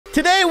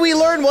Today we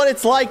learn what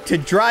it's like to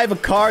drive a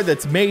car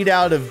that's made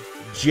out of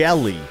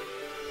jelly.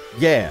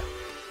 Yeah.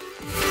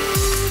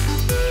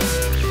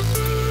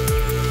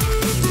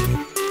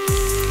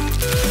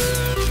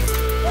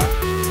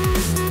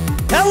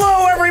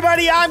 Hello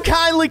everybody, I'm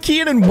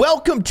Keyin and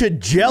welcome to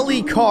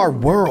Jelly Car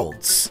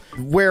Worlds,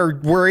 where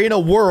we're in a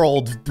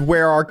world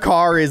where our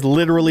car is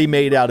literally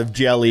made out of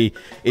jelly.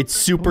 It's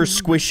super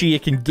squishy,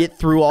 it can get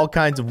through all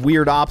kinds of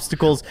weird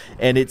obstacles,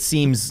 and it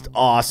seems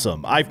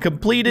awesome. I've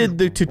completed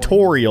the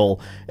tutorial,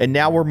 and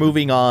now we're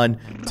moving on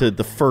to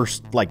the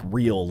first, like,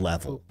 real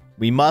level.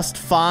 We must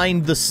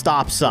find the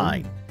stop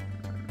sign.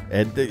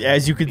 And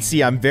as you can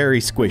see, I'm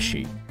very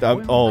squishy.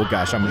 Oh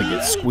gosh, I'm gonna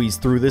get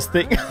squeezed through this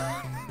thing.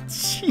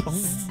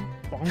 Jeez.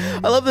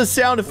 I love the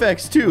sound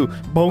effects too.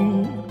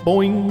 Boing,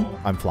 boing.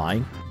 I'm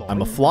flying.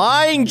 I'm a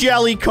flying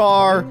jelly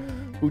car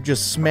who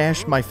just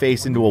smashed my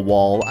face into a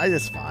wall.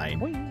 That's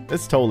fine.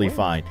 That's totally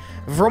fine.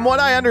 From what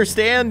I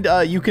understand,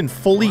 you can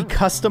fully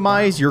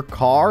customize your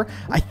car.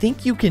 I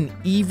think you can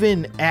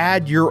even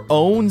add your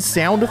own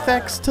sound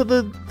effects to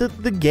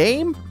the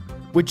game,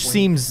 which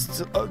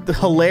seems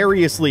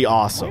hilariously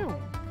awesome.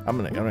 I'm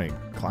gonna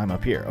climb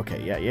up here.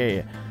 Okay,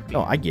 yeah.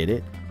 No, I get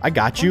it. I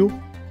got you.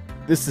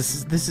 This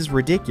is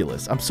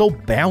ridiculous. I'm so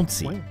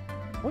bouncy.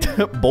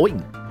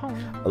 Boing.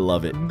 I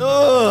love it.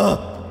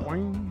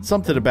 Ugh.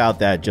 Something about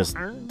that just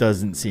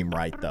doesn't seem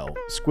right, though.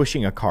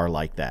 Squishing a car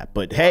like that.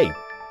 But hey,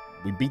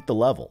 we beat the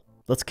level.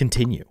 Let's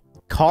continue.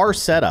 Car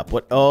setup.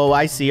 What? Oh,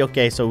 I see.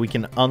 Okay, so we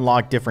can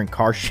unlock different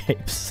car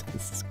shapes.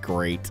 This is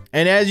great.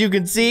 And as you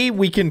can see,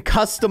 we can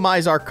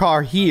customize our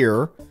car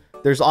here.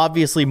 There's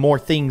obviously more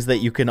things that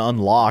you can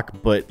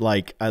unlock, but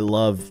like, I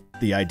love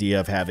the idea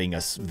of having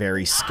a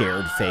very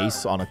scared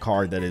face on a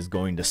car that is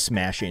going to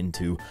smash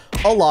into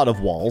a lot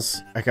of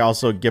walls. I could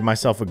also give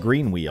myself a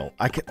green wheel.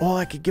 I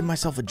could give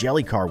myself a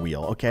jelly car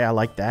wheel. Okay, I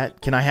like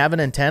that. Can I have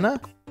an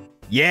antenna?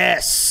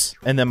 Yes!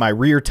 And then my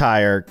rear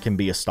tire can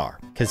be a star,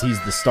 because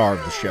he's the star of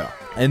the show.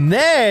 And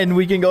then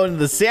we can go into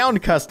the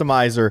sound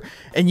customizer,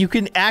 and you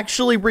can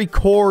actually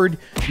record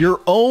your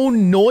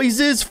own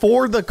noises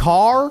for the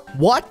car?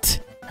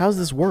 What? How does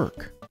this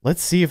work?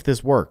 Let's see if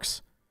this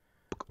works.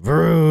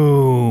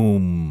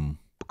 Vroom.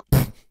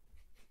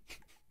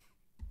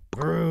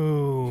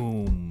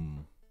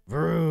 Vroom.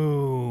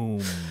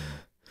 Vroom.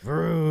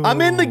 Vroom.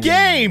 I'm in the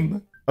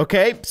game!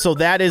 Okay, so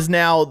that is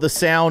now the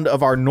sound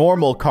of our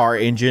normal car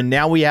engine.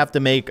 Now we have to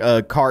make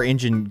a car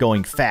engine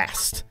going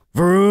fast.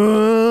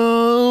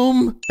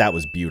 Vroom. That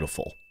was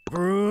beautiful.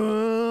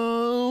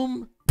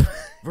 Vroom.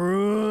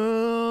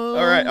 Vroom.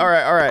 All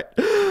right.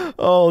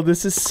 Oh,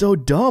 this is so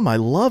dumb. I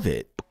love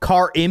it.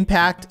 Car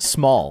impact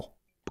small.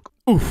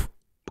 Oof.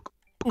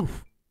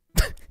 Oof.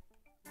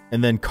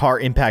 And then car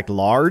impact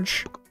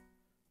large.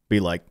 Be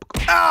like,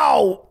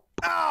 ow!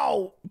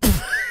 Ow!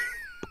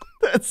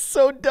 That's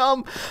so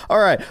dumb. All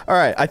right.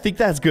 I think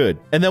that's good.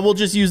 And then we'll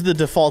just use the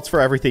defaults for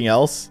everything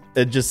else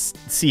and just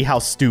see how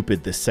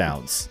stupid this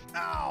sounds.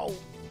 Ow!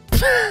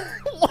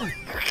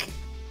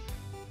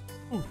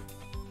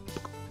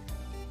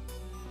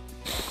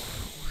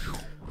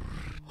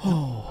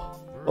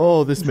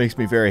 Oh, this makes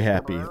me very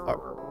happy.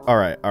 All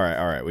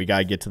right. We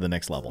gotta get to the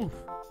next level.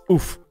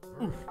 Oof.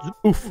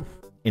 Oof.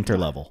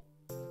 Interlevel.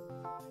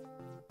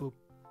 All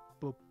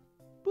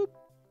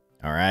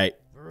right.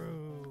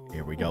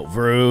 Here we go.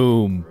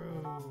 Vroom.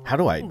 How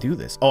do I do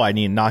this? Oh, I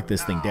need to knock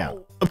this thing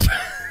down.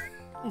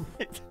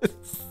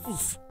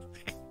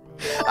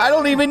 I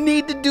don't even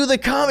need to do the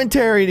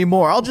commentary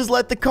anymore. I'll just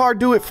let the car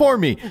do it for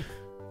me.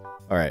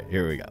 All right,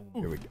 here we go.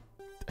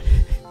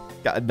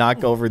 Gotta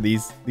knock over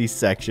these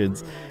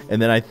sections.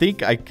 And then I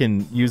think I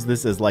can use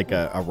this as like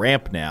a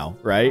ramp now,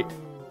 right?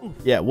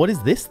 Yeah, what is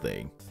this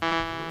thing?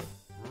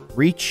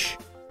 Reach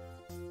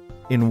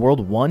in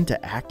World 1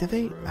 to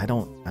activate? I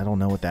don't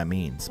know what that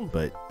means,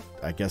 but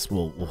I guess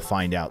we'll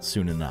find out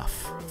soon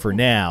enough. For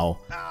now,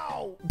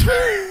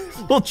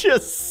 we'll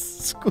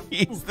just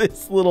squeeze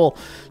this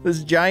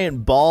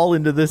giant ball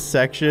into this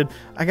section.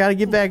 I gotta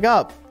get back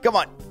up. Come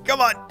on.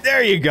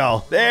 There you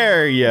go.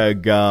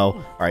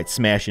 All right,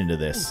 smash into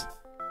this.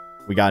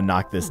 We gotta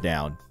knock this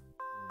down.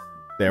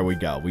 There we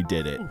go. We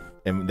did it.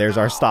 And there's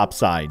our stop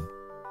sign.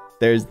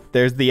 There's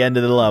the end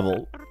of the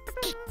level.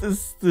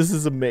 This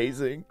is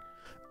amazing.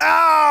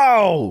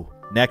 Ow!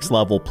 Next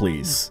level,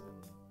 please.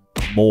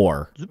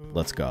 More.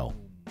 Let's go.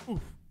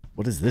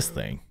 What is this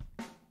thing?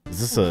 Is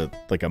this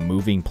like a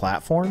moving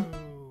platform?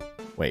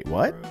 Wait,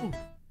 what?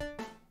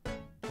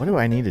 What do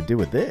I need to do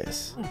with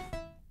this?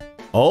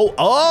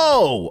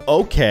 Oh,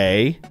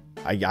 okay.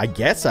 I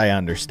guess I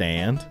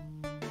understand.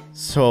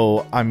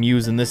 So I'm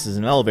using this as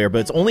an elevator, but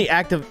it's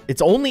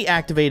only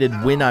activated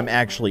when I'm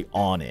actually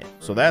on it.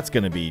 So that's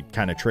going to be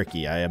kind of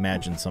tricky. I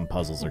imagine some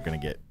puzzles are going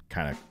to get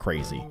kind of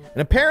crazy.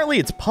 And apparently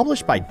it's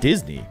published by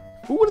Disney.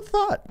 Who would have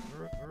thought?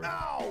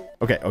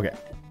 Okay.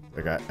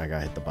 I got to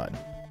hit the button.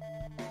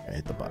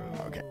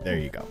 Okay, there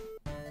you go.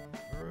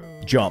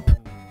 Jump.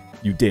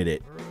 You did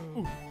it.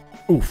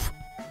 Oof.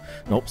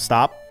 Nope,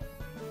 stop.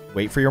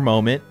 Wait for your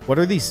moment. What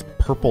are these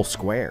purple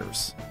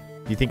squares?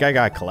 Do you think I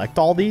gotta collect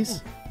all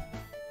these?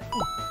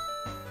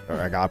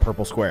 I got a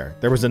purple square.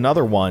 There was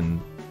another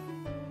one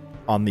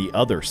on the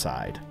other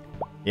side.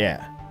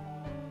 Yeah.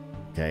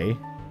 Okay.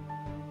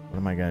 What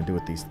am I going to do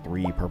with these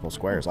 3 purple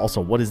squares?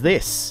 Also, what is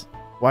this?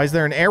 Why is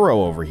there an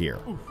arrow over here?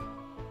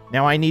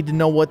 Now I need to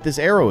know what this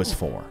arrow is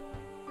for.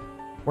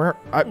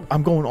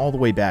 I'm going all the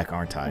way back,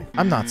 aren't I?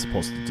 I'm not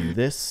supposed to do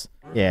this.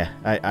 Yeah,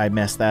 I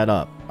messed that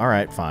up. All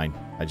right, fine.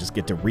 I just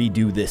get to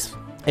redo this.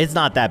 It's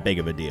not that big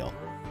of a deal.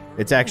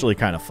 It's actually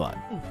kind of fun.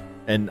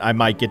 And I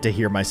might get to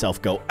hear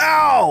myself go,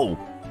 ow!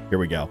 Here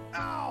we go.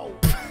 Ow!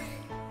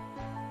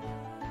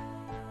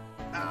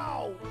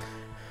 Ow!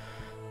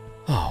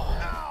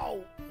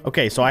 Oh.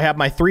 Okay, so I have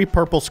my 3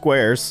 purple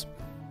squares.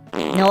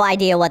 No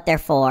idea what they're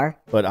for.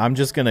 But I'm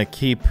just going to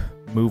keep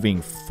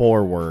moving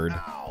forward.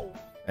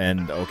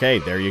 And, okay,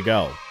 there you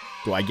go.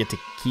 Do I get to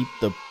keep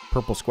the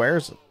purple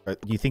squares? Do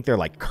you think they're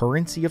like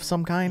currency of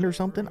some kind or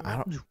something? I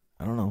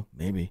don't know.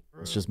 Maybe.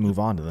 Let's just move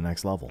on to the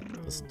next level.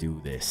 Let's do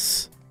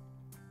this.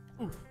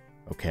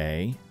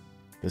 Okay.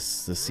 This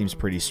seems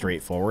pretty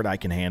straightforward. I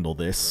can handle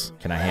this.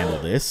 Can I handle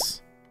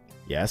this?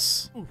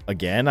 Yes.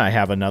 Again, I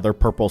have another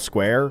purple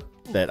square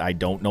that I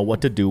don't know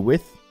what to do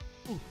with.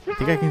 I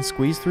think I can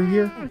squeeze through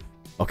here?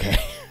 Okay.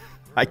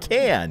 I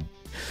can.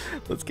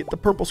 Let's get the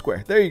purple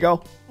square. There you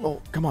go.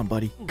 Oh, come on,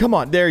 buddy. Come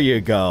on. There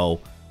you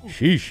go.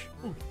 Sheesh.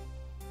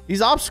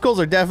 These obstacles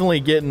are definitely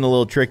getting a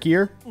little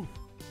trickier.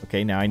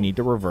 Okay, now I need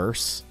to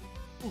reverse.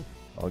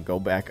 I'll go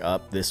back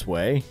up this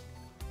way.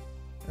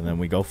 And then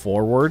we go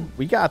forward.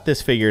 We got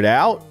this figured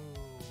out.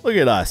 Look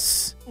at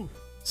us.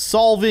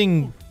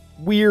 Solving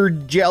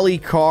weird jelly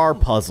car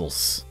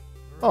puzzles.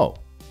 Oh.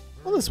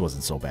 Well, this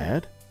wasn't so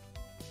bad.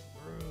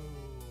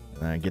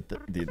 And I get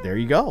there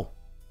you go.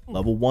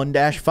 Level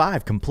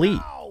 1-5 complete.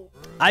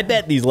 I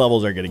bet these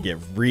levels are going to get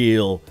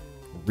real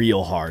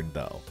hard,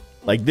 though.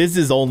 Like, this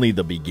is only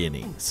the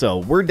beginning. So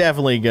we're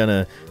definitely going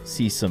to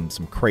see some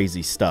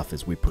crazy stuff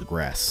as we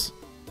progress.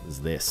 What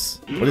is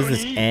this? What is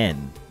this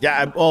N?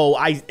 Yeah,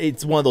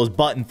 it's one of those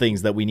button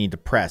things that we need to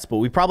press. But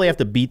we probably have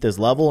to beat this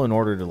level in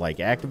order to, like,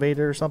 activate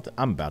it or something.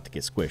 I'm about to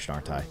get squished,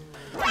 aren't I?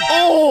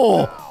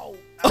 Oh!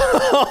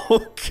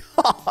 Oh,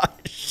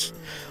 gosh.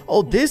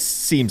 Oh, this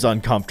seems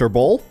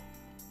uncomfortable.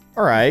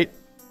 All right.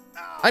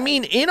 I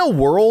mean, in a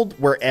world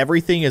where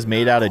everything is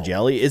made out of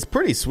jelly, it's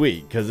pretty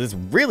sweet because it's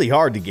really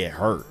hard to get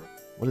hurt.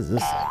 What is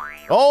this?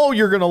 Oh,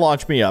 you're going to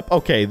launch me up.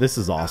 Okay, this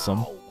is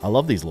awesome. I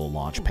love these little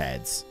launch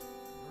pads.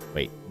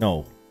 Wait,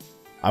 no.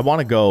 I want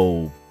to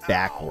go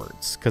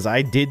backwards because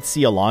I did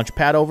see a launch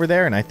pad over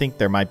there, and I think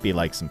there might be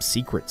like some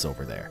secrets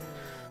over there.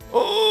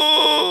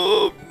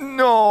 Oh,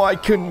 no, I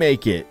couldn't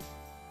make it.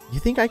 You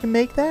think I can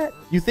make that?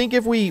 You think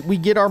if we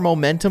get our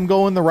momentum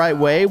going the right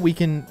way, we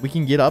can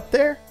get up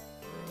there?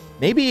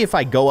 Maybe if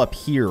I go up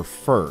here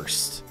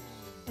first.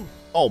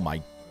 Oh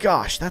my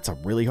gosh, that's a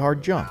really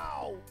hard jump.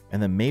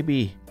 And then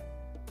maybe...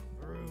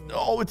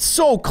 Oh, it's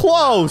so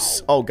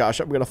close! Oh gosh,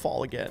 I'm gonna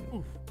fall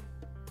again.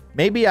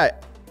 Maybe I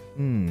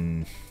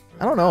don't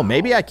know.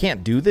 Maybe I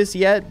can't do this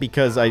yet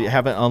because I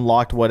haven't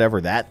unlocked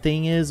whatever that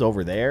thing is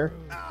over there.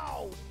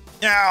 Ow!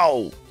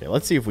 Okay,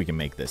 let's see if we can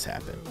make this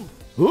happen.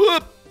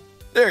 Whoop!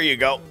 There you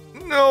go.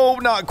 No,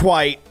 not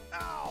quite.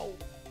 Ow!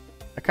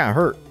 That kind of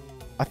hurt.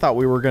 I thought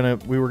we were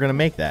gonna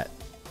make that.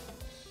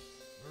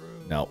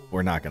 No,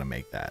 we're not gonna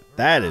make that.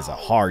 That is a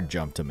hard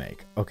jump to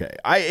make. Okay,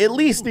 I at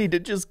least need to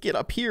just get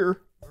up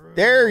here.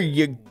 There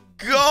you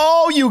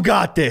go. You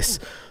got this.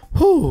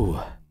 Whew.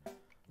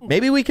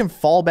 Maybe we can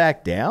fall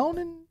back down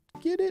and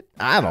get it.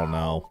 I don't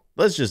know.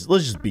 Let's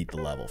just beat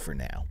the level for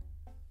now.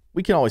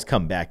 We can always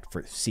come back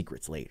for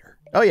secrets later.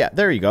 Oh yeah,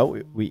 there you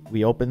go.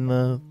 We open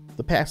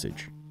the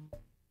passage.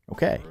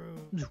 Okay.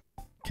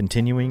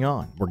 Continuing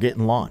on. We're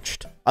getting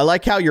launched. I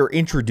like how you're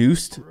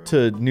introduced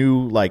to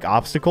new like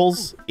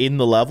obstacles in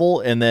the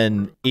level, and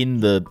then in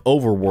the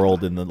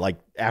overworld, and then like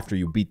after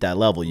you beat that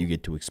level, you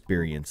get to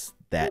experience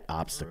that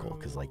obstacle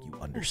because like you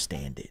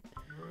understand it.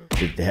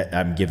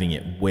 I'm giving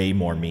it way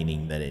more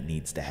meaning than it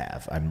needs to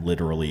have. I'm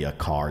literally a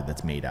car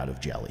that's made out of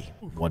jelly.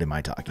 What am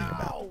I talking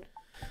about?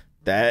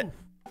 That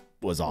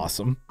was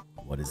awesome.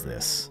 What is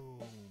this?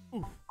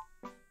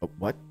 Oh,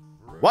 what?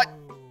 What?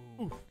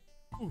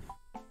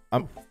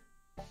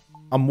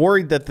 I'm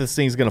worried that this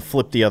thing's gonna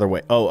flip the other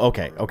way. Oh,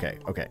 okay.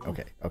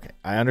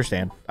 I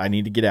understand. I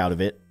need to get out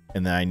of it,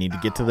 and then I need to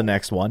get to the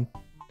next one,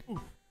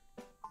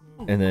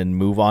 and then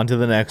move on to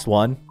the next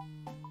one.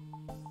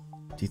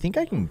 Do you think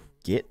I can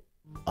get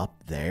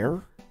up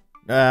there?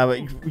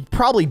 We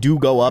probably do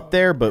go up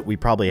there, but we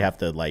probably have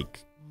to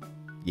like,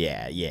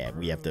 yeah.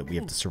 We have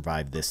to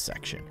survive this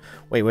section.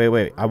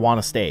 Wait. I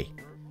want to stay,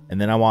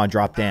 and then I want to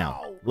drop down.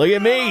 Look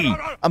at me.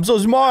 I'm so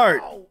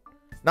smart.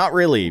 Not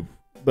really,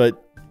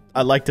 but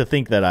I like to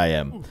think that I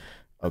am.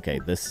 Okay,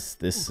 this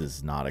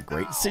is not a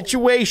great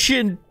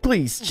situation.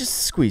 Please,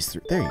 just squeeze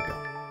through. There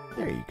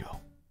you go.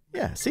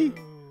 Yeah, see?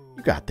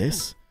 You got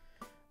this.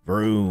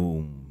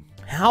 Vroom.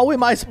 How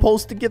am I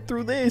supposed to get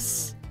through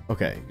this?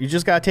 Okay, you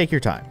just gotta take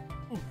your time.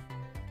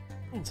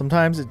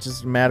 Sometimes it's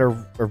just a matter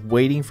of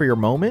waiting for your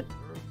moment.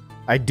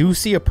 I do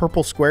see a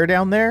purple square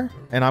down there,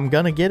 and I'm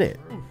gonna get it.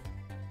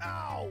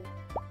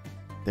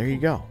 There you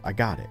go. I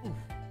got it.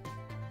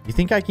 You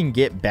think I can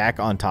get back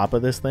on top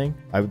of this thing?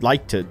 I would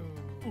like to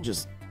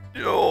just...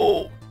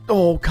 Oh,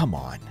 come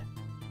on.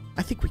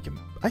 I think we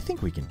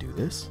can do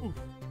this.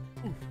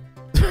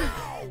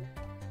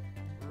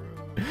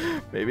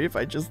 Maybe if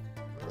I just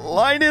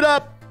line it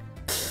up.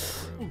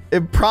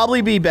 It'd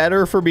probably be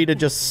better for me to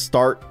just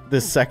start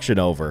this section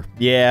over.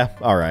 Yeah,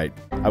 all right.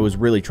 I was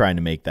really trying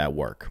to make that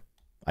work.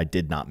 I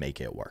did not make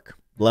it work.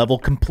 Level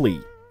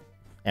complete.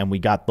 And we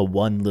got the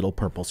one little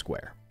purple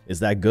square. Is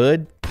that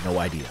good? No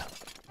idea.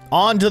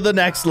 On to the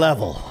next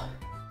level.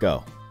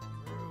 Go.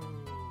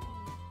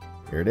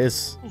 Here it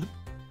is.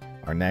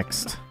 Our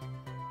next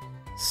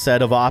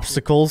set of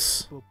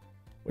obstacles.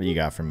 What do you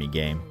got for me,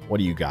 game? What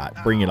do you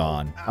got? Bring it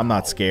on. I'm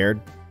not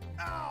scared.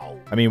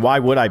 I mean, why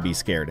would I be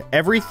scared?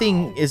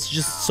 Everything is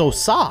just so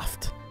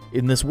soft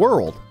in this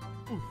world.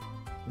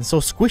 And so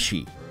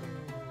squishy.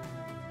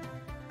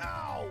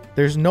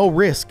 There's no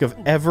risk of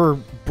ever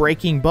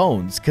breaking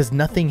bones because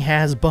nothing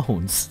has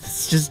bones.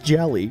 It's just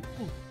jelly.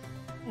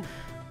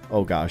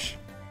 Oh, gosh.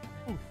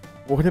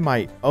 What am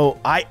I?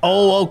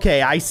 Oh,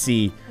 okay, I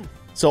see.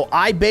 So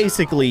I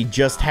basically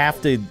just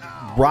have to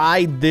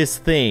ride this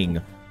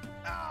thing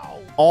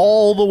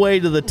all the way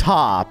to the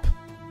top.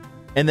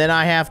 And then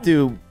I have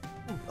to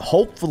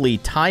hopefully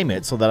time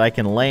it so that I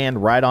can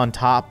land right on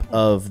top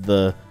of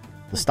the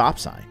stop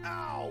sign.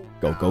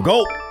 Go, go, go.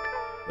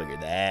 Look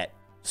at that.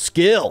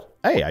 Skill.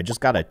 Hey, I just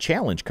got a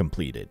challenge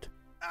completed.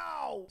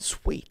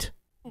 Sweet.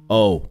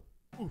 Oh.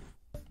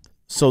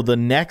 So the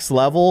next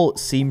level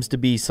seems to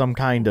be some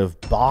kind of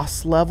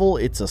boss level.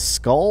 It's a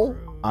skull.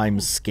 I'm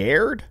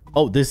scared.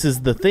 Oh, this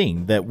is the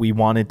thing that we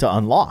wanted to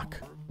unlock.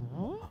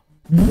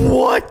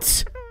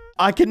 What?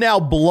 I can now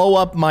blow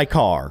up my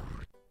car.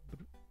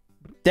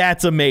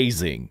 That's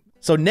amazing.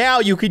 So now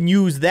you can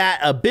use that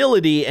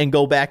ability and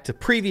go back to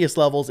previous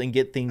levels and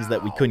get things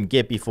that we couldn't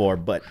get before,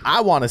 but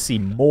I want to see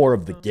more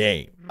of the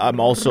game. I'm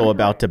also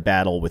about to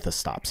battle with a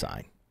stop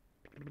sign.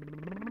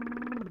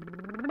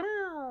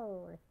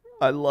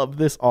 I love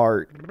this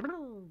art.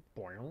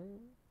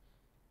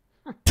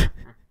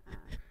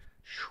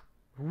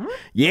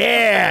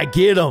 Yeah,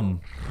 get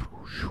him.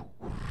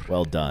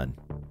 Well done.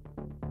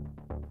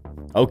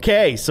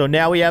 Okay, so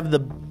now we have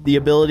the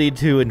ability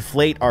to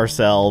inflate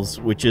ourselves,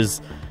 which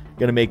is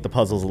going to make the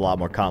puzzles a lot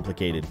more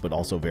complicated, but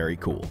also very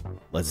cool.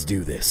 Let's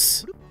do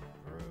this.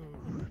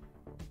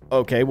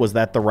 Okay, was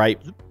that the right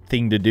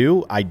thing to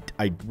do? I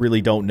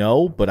really don't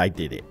know, but I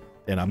did it.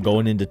 And I'm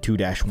going into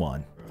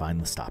 2-1. Find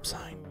the stop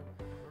sign.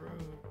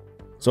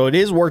 So it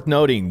is worth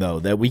noting, though,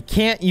 that we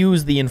can't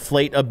use the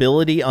inflate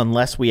ability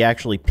unless we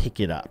actually pick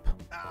it up.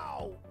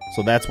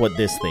 So that's what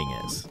this thing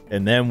is.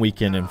 And then we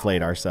can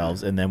inflate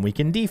ourselves, and then we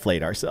can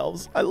deflate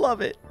ourselves. I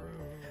love it.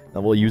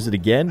 Then we'll use it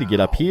again to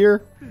get up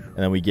here, and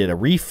then we get a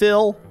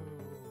refill.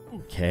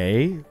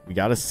 Okay, we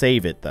gotta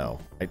save it, though.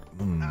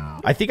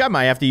 I think I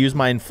might have to use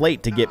my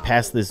inflate to get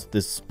past this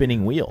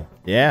spinning wheel.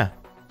 Yeah.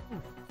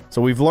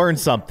 So we've learned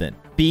something.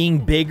 Being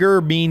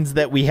bigger means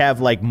that we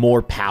have, like,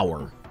 more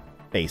power,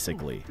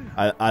 basically.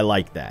 I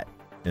like that.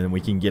 And then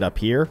we can get up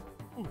here.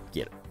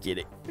 Get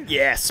it.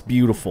 Yes,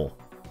 beautiful.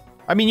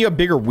 I mean, you have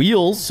bigger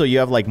wheels, so you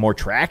have, like, more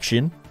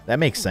traction. That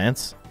makes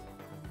sense.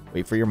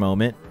 Wait for your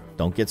moment.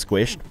 Don't get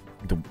squished.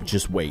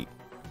 Just wait.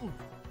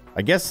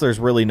 I guess there's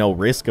really no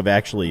risk of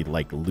actually,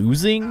 like,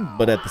 losing,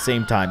 but at the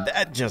same time,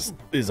 that just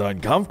is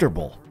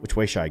uncomfortable. Which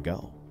way should I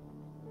go?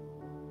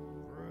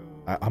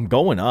 I'm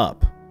going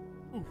up.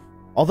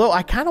 Although,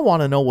 I kind of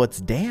want to know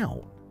what's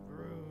down.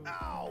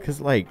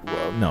 Because, like,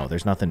 well, no,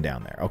 there's nothing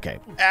down there. Okay.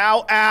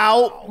 Ow,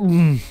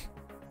 ow.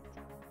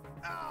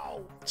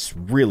 It's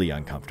really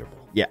uncomfortable.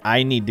 Yeah,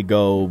 I need to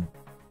go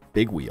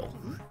big wheel.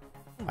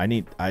 I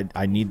need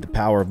the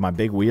power of my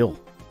big wheel.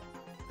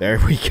 There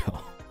we go.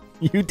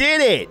 You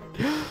did it!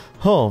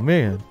 Oh,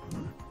 man.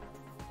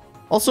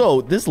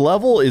 Also, this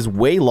level is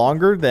way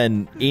longer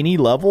than any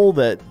level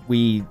that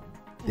we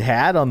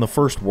had on the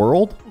first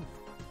world.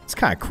 It's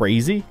kind of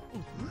crazy.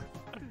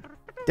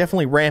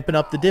 Definitely ramping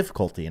up the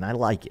difficulty, and I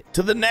like it.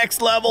 To the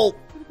next level!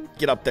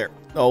 Get up there.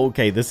 Oh,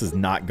 okay, this is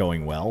not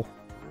going well.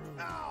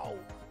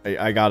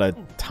 I gotta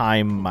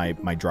time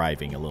my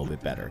driving a little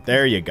bit better.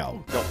 There you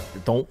go.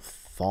 Don't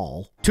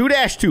fall.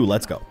 2-2,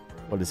 let's go.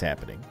 What is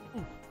happening?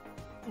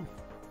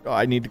 Oh,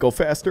 I need to go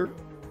faster.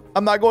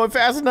 I'm not going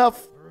fast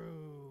enough.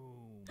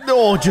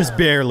 No, just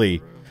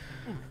barely.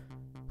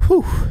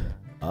 Whew.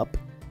 Up.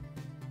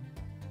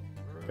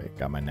 Okay,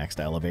 got my next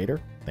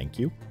elevator. Thank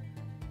you.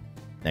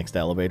 Next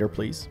elevator,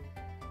 please.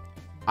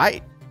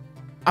 I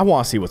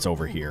want to see what's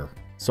over here.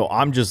 So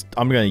I'm gonna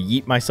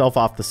yeet myself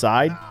off the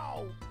side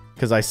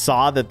because I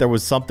saw that there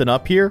was something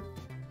up here.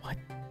 What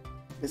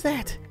is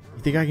that?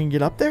 You think I can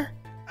get up there?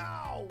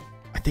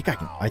 I think I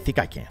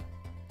can.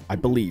 I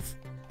believe.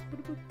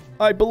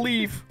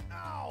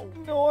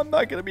 No, I'm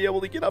not gonna be able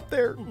to get up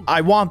there.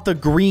 I want the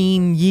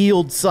green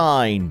yield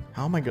sign.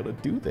 How am I gonna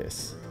do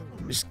this?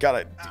 I just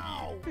gotta.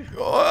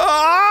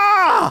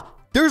 Ah!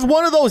 There's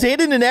one of those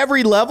hidden in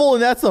every level,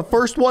 and that's the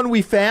first one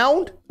we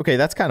found? Okay,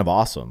 that's kind of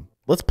awesome.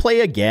 Let's play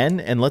again,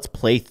 and let's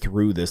play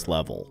through this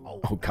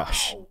level. Oh,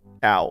 gosh.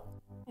 Ow.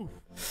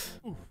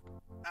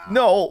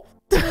 No.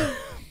 I'm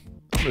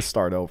gonna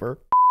start over.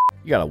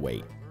 You gotta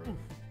wait.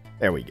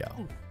 There we go.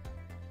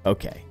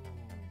 Okay.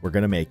 We're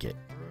gonna make it.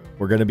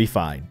 We're gonna be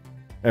fine.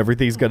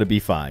 Everything's gonna be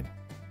fine.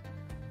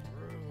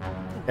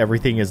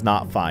 Everything is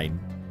not fine.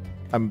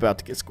 I'm about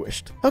to get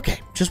squished.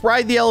 Okay, just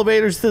ride the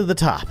elevators to the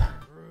top.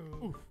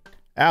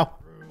 Ow.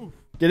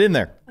 Get in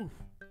there.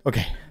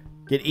 Okay.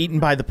 Get eaten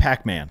by the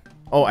Pac-Man.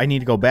 Oh, I need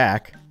to go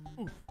back.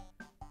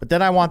 But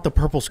then I want the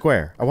purple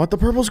square. I want the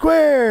purple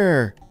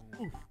square!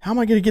 How am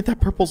I gonna get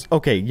that purple...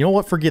 Okay, you know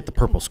what? Forget the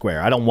purple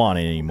square. I don't want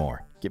it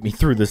anymore. Get me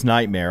through this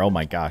nightmare. Oh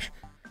my gosh.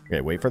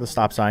 Okay, wait for the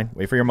stop sign.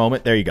 Wait for your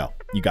moment. There you go.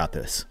 You got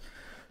this.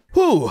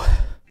 Whew.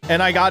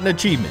 And I got an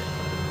achievement.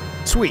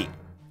 Sweet.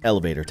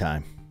 Elevator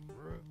time.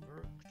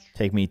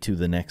 Take me to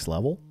the next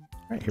level. All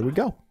right, here we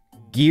go.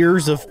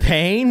 Gears of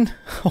pain.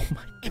 Oh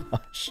my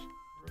gosh.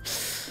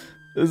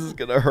 This is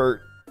gonna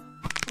hurt.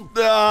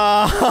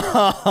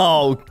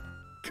 Oh,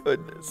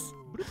 goodness.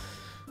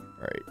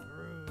 All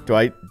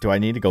right. Do I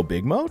need to go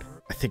big mode?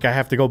 I think I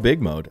have to go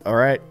big mode. All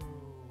right.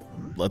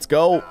 Let's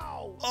go.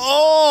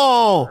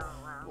 Oh!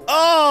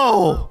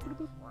 Oh!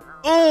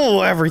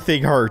 Oh,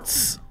 everything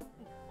hurts.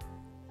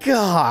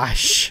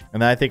 Gosh.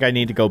 And then I think I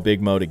need to go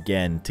big mode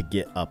again to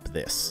get up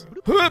this.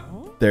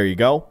 There you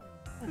go.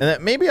 And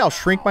then maybe I'll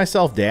shrink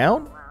myself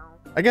down?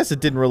 I guess it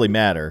didn't really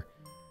matter.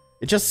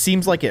 It just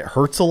seems like it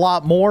hurts a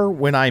lot more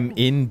when I'm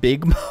in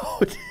big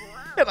mode.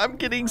 And I'm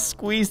getting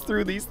squeezed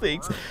through these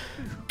things.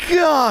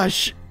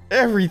 Gosh,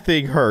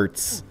 everything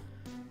hurts.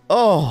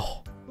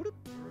 Oh,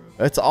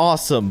 that's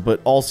awesome, but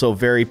also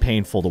very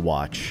painful to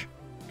watch.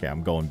 Okay,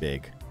 I'm going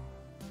big.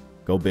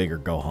 Go big or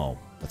go home.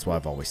 That's what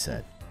I've always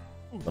said.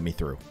 Let me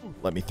through.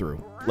 Let me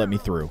through. Let me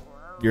through.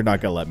 You're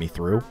not gonna let me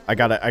through. I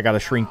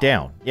gotta shrink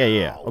down.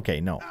 Yeah. Okay,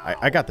 no.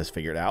 I got this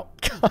figured out.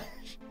 Gosh.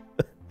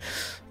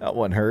 That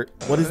one hurt.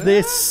 What is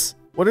this?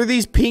 What are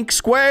these pink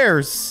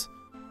squares?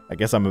 I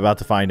guess I'm about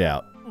to find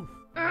out.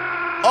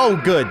 Oh,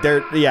 good.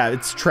 Yeah,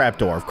 it's a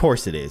trapdoor. Of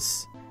course it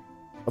is.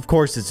 Of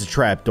course it's a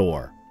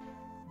trapdoor.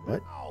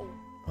 What?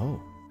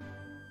 Oh.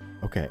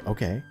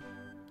 Okay.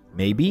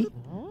 Maybe?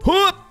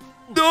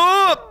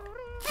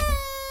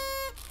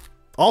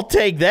 I'll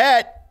take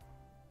that.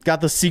 Got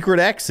the secret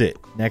exit.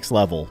 Next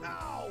level.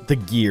 The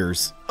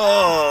gears.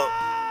 Oh.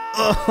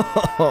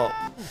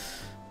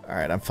 All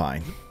right, I'm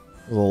fine.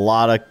 There's a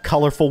lot of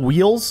colorful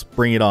wheels.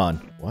 Bring it on.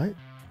 What?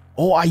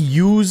 Oh, I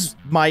use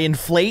my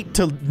inflate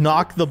to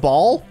knock the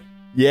ball?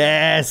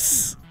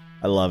 Yes.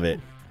 I love it.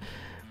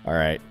 All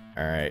right.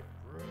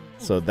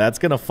 So that's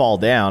going to fall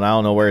down. I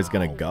don't know where it's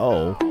going to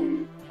go.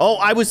 Oh,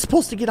 I was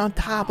supposed to get on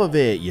top of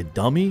it, you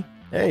dummy.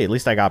 Hey, at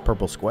least I got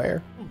purple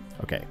square.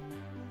 Okay.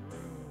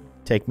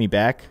 Take me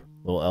back.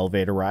 Little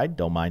elevator ride.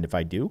 Don't mind if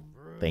I do.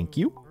 Thank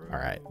you. All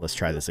right, let's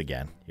try this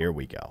again. Here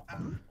we go.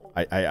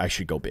 I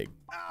should go big.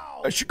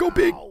 I should go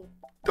big.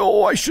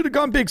 Oh, I should have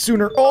gone big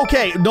sooner.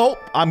 Okay, nope,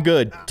 I'm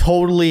good.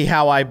 Totally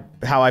how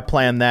I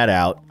planned that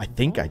out. I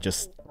think I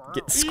just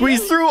get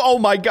squeezed through. Oh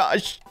my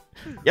gosh.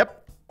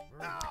 Yep.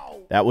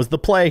 That was the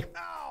play.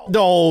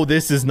 No,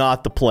 this is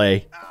not the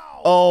play.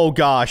 Oh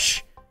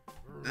gosh.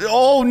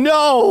 Oh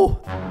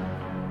no.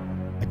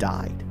 I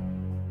died.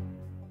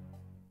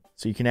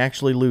 So you can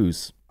actually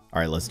lose. All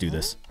right, let's do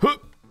this.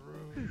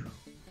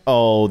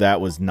 Oh,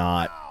 that was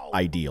not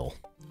ideal.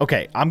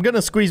 Okay, I'm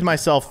gonna squeeze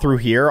myself through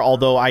here,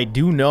 although I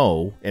do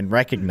know and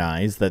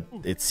recognize that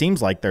it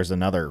seems like there's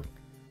another,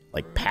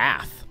 like,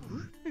 path.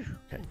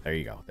 Okay, there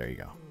you go.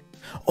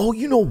 Oh,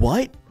 you know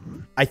what?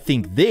 I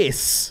think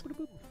this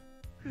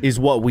is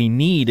what we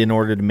need in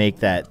order to make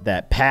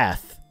that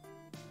path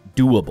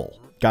doable.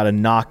 Gotta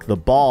knock the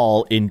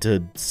ball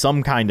into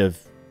some kind of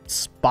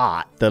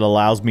spot that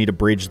allows me to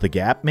bridge the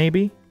gap,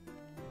 maybe?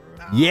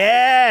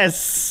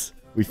 Yes!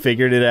 We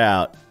figured it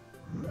out.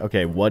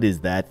 Okay, what is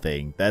that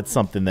thing? That's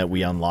something that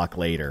we unlock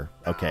later.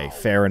 Okay,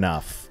 fair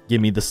enough. Give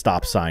me the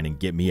stop sign and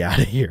get me out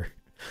of here.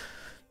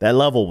 That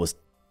level was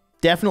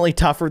definitely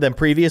tougher than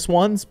previous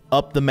ones.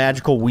 Up the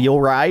magical wheel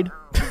ride.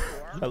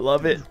 I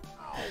love it.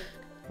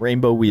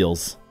 Rainbow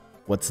wheels.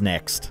 What's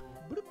next?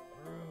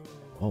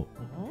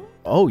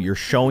 Oh, you're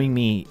showing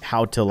me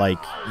how to,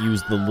 like,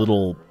 use the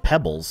little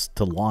pebbles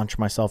to launch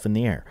myself in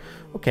the air.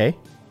 Okay,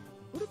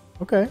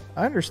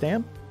 I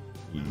understand.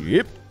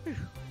 Yep.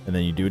 And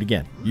then you do it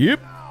again.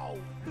 Yep.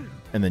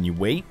 And then you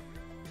wait.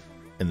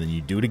 And then you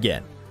do it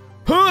again.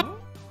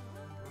 Hup!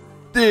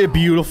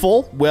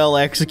 Beautiful. Well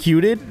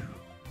executed.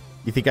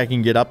 You think I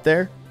can get up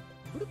there?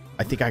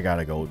 I think I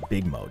gotta go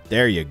big mode.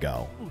 There you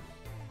go.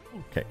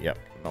 Okay, yep.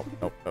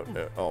 Nope.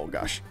 Oh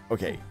gosh.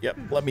 Okay, yep.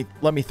 Let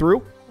me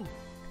through.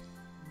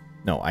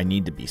 No, I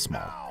need to be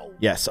small.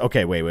 Yes.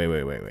 Okay, wait.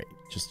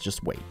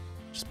 Just wait.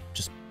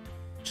 Just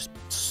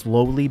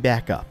slowly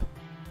back up.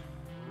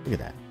 Look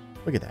at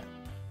that.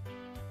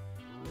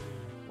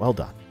 Well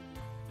done.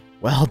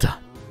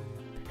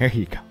 There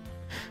you go.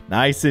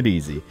 Nice and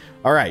easy.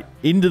 All right,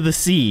 into the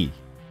sea.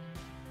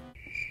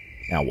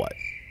 Now what?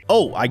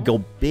 Oh, I go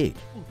big.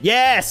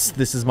 Yes,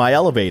 this is my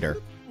elevator.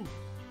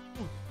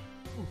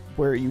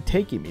 Where are you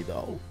taking me,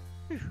 though?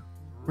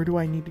 Where do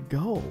I need to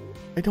go?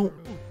 I don't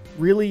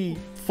really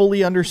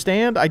fully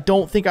understand. I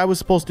don't think I was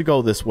supposed to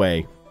go this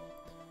way.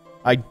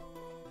 I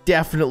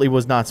definitely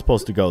was not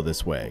supposed to go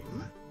this way.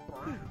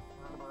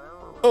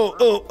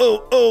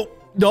 Oh.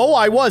 No,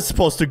 I was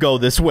supposed to go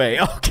this way.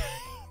 Okay.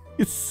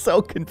 It's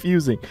so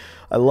confusing.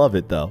 I love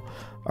it, though.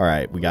 All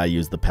right, we got to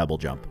use the pebble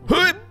jump.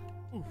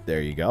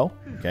 There you go.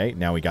 Okay,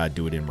 now we got to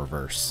do it in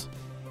reverse.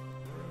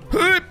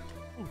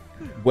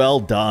 Well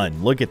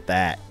done. Look at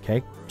that.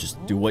 Okay,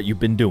 just do what you've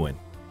been doing.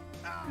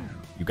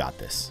 You got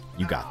this.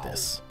 You got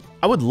this.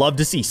 I would love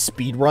to see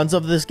speed runs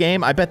of this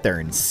game. I bet they're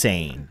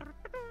insane.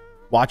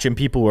 Watching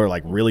people who are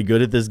like really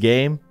good at this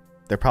game,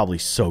 they're probably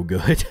so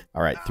good.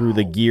 All right, through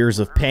the gears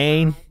of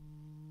pain.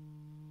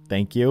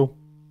 Thank you.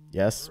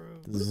 Yes,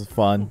 this is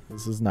fun.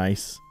 This is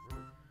nice.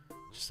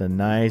 Just a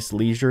nice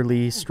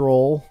leisurely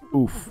stroll.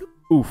 Oof,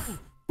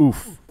 oof,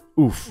 oof,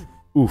 oof,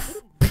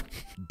 oof.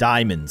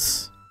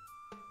 Diamonds.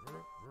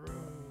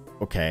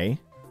 Okay.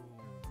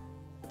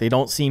 They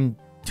don't seem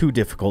too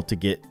difficult to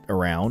get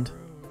around.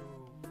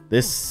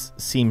 This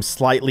seems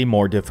slightly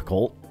more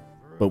difficult,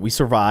 but we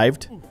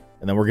survived.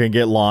 And then we're going to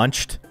get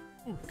launched.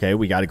 Okay,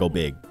 we got to go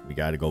big. We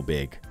got to go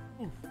big.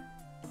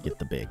 Get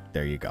the big.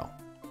 There you go.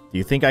 Do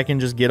you think I can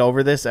just get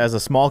over this as a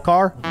small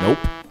car? Nope.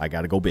 I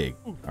got to go big.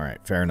 All right,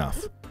 fair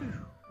enough.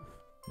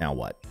 Now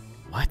what?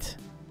 What?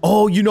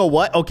 Oh, you know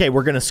what? Okay,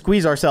 we're going to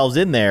squeeze ourselves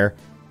in there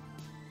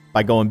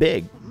by going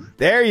big.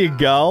 There you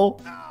go.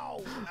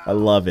 I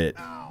love it.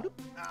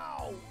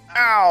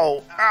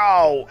 Ow,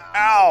 ow,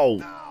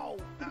 ow.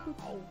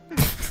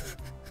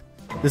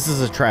 This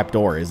is a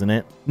trapdoor, isn't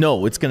it?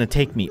 No, it's going to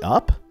take me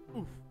up?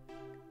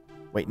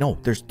 Wait, no,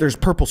 there's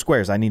purple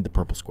squares. I need the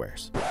purple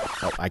squares.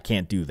 Oh, I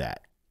can't do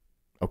that.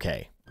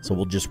 Okay, so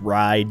we'll just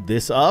ride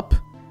this up.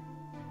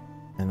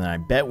 And then I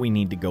bet we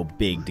need to go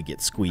big to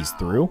get squeezed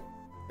through.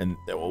 And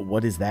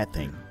what is that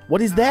thing?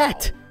 What is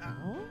that?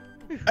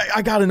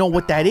 I got to know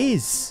what that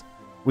is.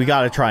 We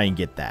got to try and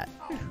get that.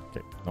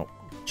 Okay, no,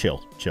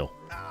 chill, chill.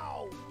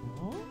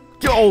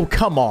 Oh,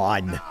 come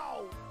on.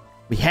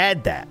 We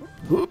had that.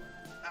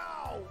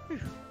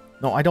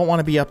 No, I don't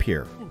want to be up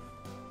here.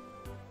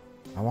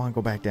 I want to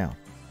go back down.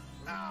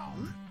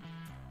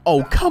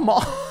 Oh, come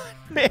on,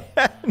 man.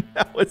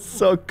 That was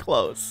so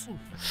close.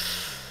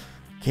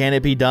 Can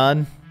it be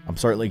done? I'm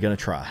certainly going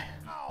to try.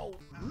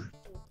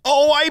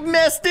 Oh, I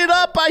messed it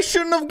up. I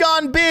shouldn't have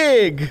gone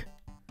big.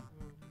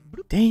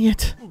 Dang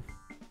it.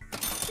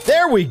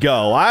 There we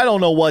go. I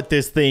don't know what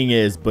this thing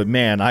is, but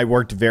man, I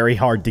worked very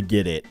hard to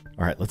get it.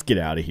 All right, let's get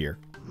out of here.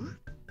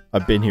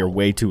 I've been here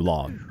way too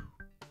long.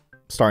 I'm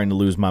starting to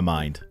lose my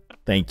mind.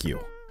 Thank you.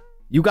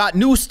 You got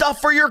new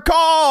stuff for your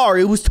car.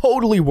 It was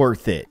totally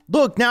worth it.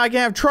 Look, now I can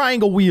have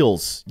triangle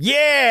wheels.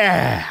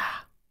 Yeah.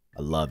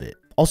 I love it.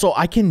 Also,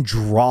 I can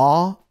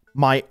draw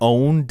my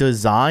own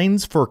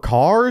designs for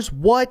cars.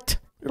 What?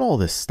 Look at all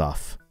this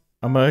stuff.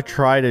 I'm going to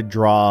try to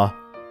draw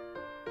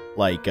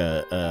like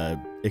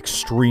a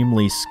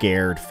extremely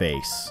scared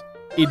face.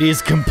 It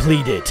is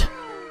completed.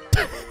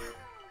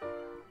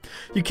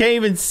 You can't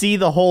even see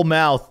the whole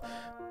mouth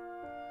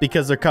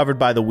because they're covered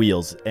by the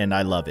wheels, and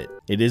I love it.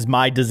 It is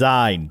my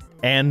design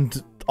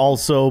and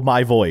also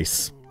my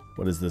voice.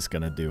 What is this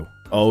gonna do?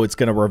 Oh, it's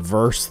gonna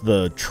reverse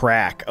the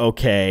track.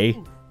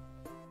 Okay.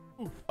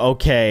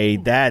 Okay,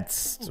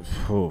 that's...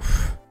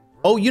 Oof.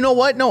 Oh, you know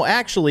what? No,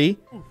 actually,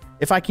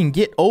 if I can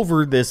get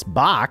over this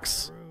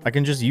box, I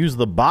can just use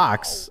the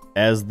box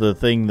as the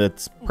thing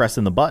that's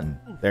pressing the button.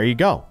 There you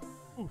go.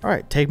 All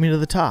right, take me to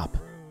the top.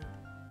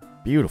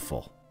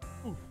 Beautiful.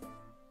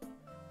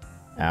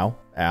 Ow,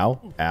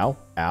 ow, ow,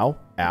 ow,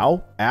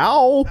 ow,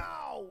 ow.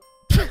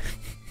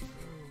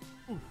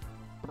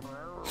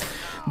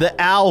 The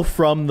ow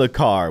from the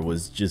car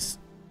was just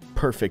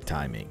perfect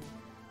timing.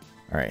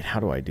 All right, how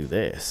do I do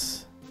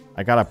this?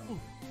 I gotta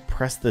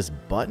press this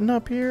button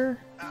up here?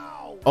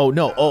 Oh,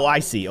 no. Oh, I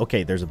see.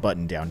 Okay, there's a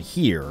button down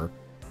here.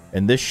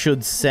 And this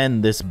should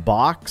send this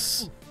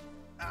box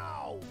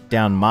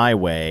down my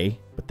way.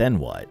 But then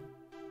what?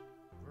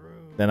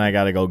 Then I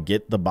gotta go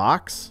get the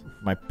box?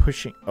 Am I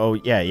pushing? Oh,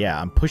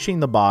 yeah. I'm pushing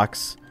the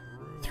box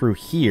through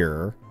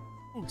here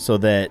so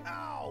that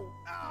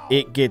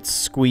it gets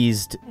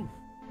squeezed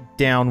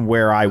down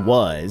where I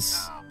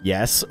was.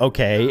 Yes,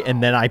 okay.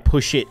 And then I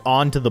push it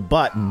onto the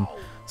button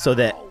so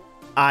that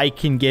I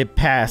can get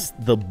past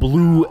the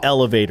blue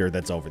elevator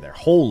that's over there.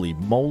 Holy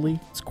moly.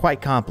 It's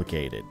quite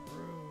complicated.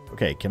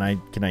 Okay, can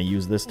I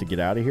use this to get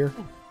out of here?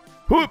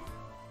 Whoop!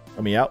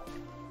 Let me out.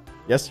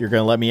 Yes, you're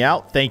going to let me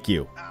out? Thank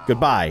you.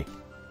 Goodbye.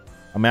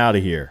 I'm out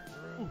of here.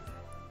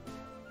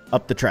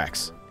 Up the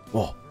tracks.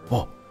 Whoa,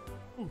 whoa.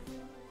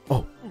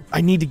 Oh,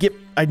 I need to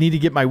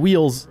get my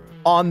wheels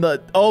on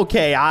the...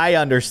 Okay, I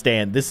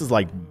understand. This is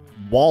like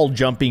wall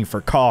jumping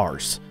for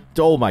cars.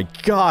 Oh my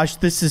gosh,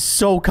 this is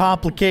so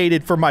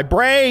complicated for my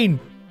brain.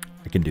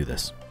 I can do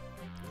this.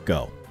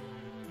 Go.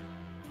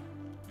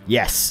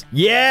 Yes.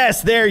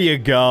 Yes, there you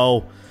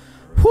go.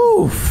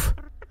 Whew.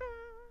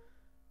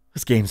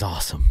 This game's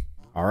awesome.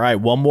 All right,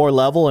 one more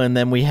level, and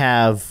then we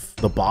have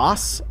the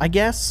boss, I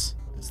guess.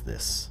 What is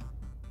this?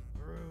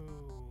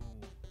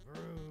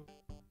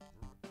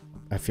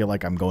 I feel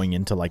like I'm going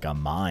into like a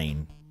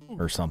mine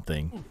or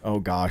something. Oh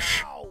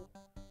gosh.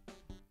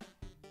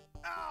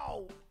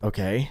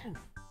 Okay.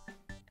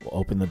 We'll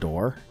open the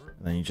door.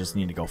 And then you just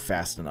need to go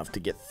fast enough to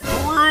get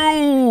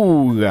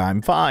through.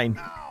 I'm fine.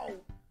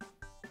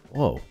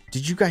 Whoa.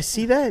 Did you guys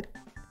see that?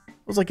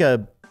 It was like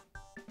a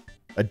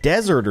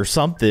desert or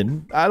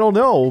something. I don't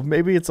know.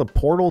 Maybe it's a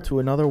portal to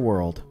another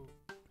world.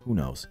 Who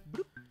knows?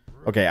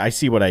 Okay, I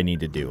see what I need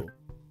to do.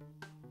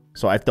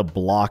 So I have to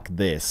block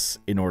this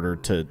in order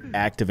to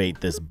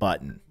activate this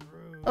button.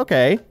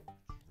 Okay.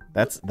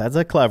 That's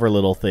a clever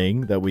little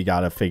thing that we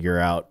gotta figure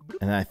out.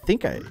 And I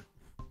think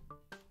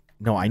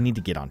No, I need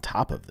to get on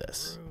top of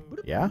this.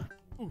 Yeah?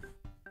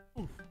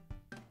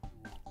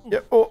 Yeah.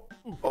 Oh.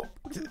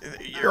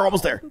 You're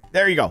almost there.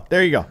 There you go.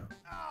 There you go.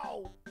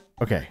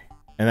 Okay.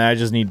 And then I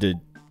just need to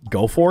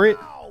go for it?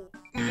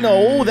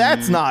 No,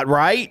 that's not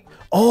right.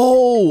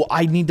 Oh,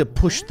 I need to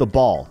push the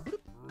ball.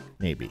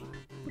 Maybe.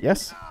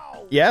 Yes?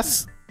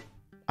 Yes?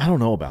 I don't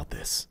know about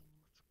this.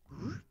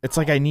 It's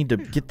like I need to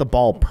get the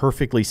ball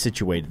perfectly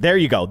situated. There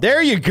you go.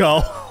 There you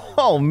go.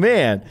 Oh,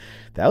 man.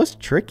 That was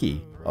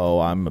tricky. Oh,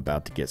 I'm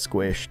about to get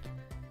squished.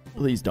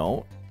 Please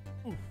don't.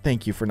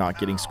 Thank you for not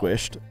getting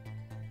squished.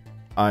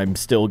 I'm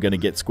still gonna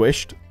get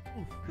squished.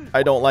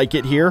 I don't like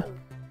it here.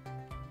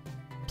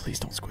 Please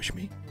don't squish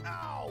me.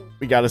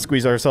 We gotta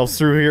squeeze ourselves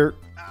through here.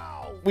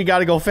 We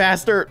gotta go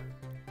faster.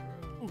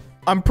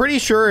 I'm pretty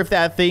sure if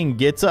that thing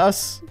gets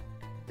us,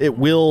 it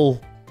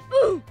will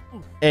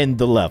end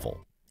the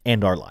level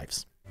and our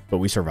lives. But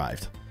we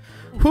survived.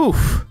 Whew.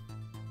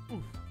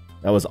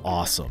 That was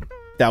awesome.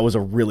 That was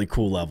a really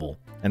cool level.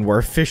 And we're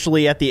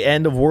officially at the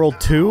end of World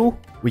 2.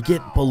 We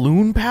get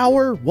balloon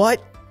power?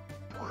 What?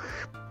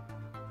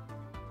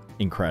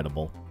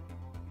 Incredible.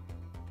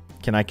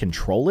 Can I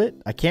control it?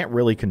 I can't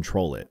really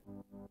control it.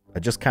 I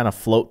just kind of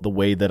float the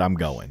way that I'm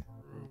going.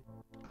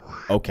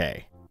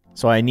 Okay.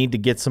 So I need to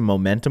get some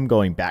momentum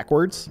going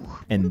backwards.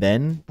 And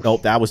then...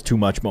 Nope, that was too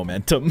much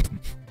momentum.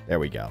 There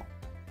we go.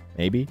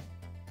 Maybe?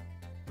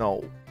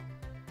 No.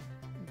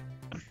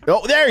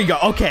 Oh, there you go.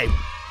 Okay.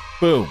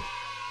 Boom.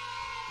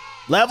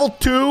 Level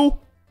 2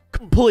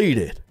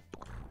 completed.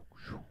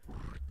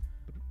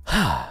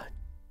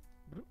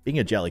 Being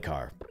a jelly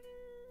car.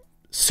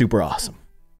 Super awesome.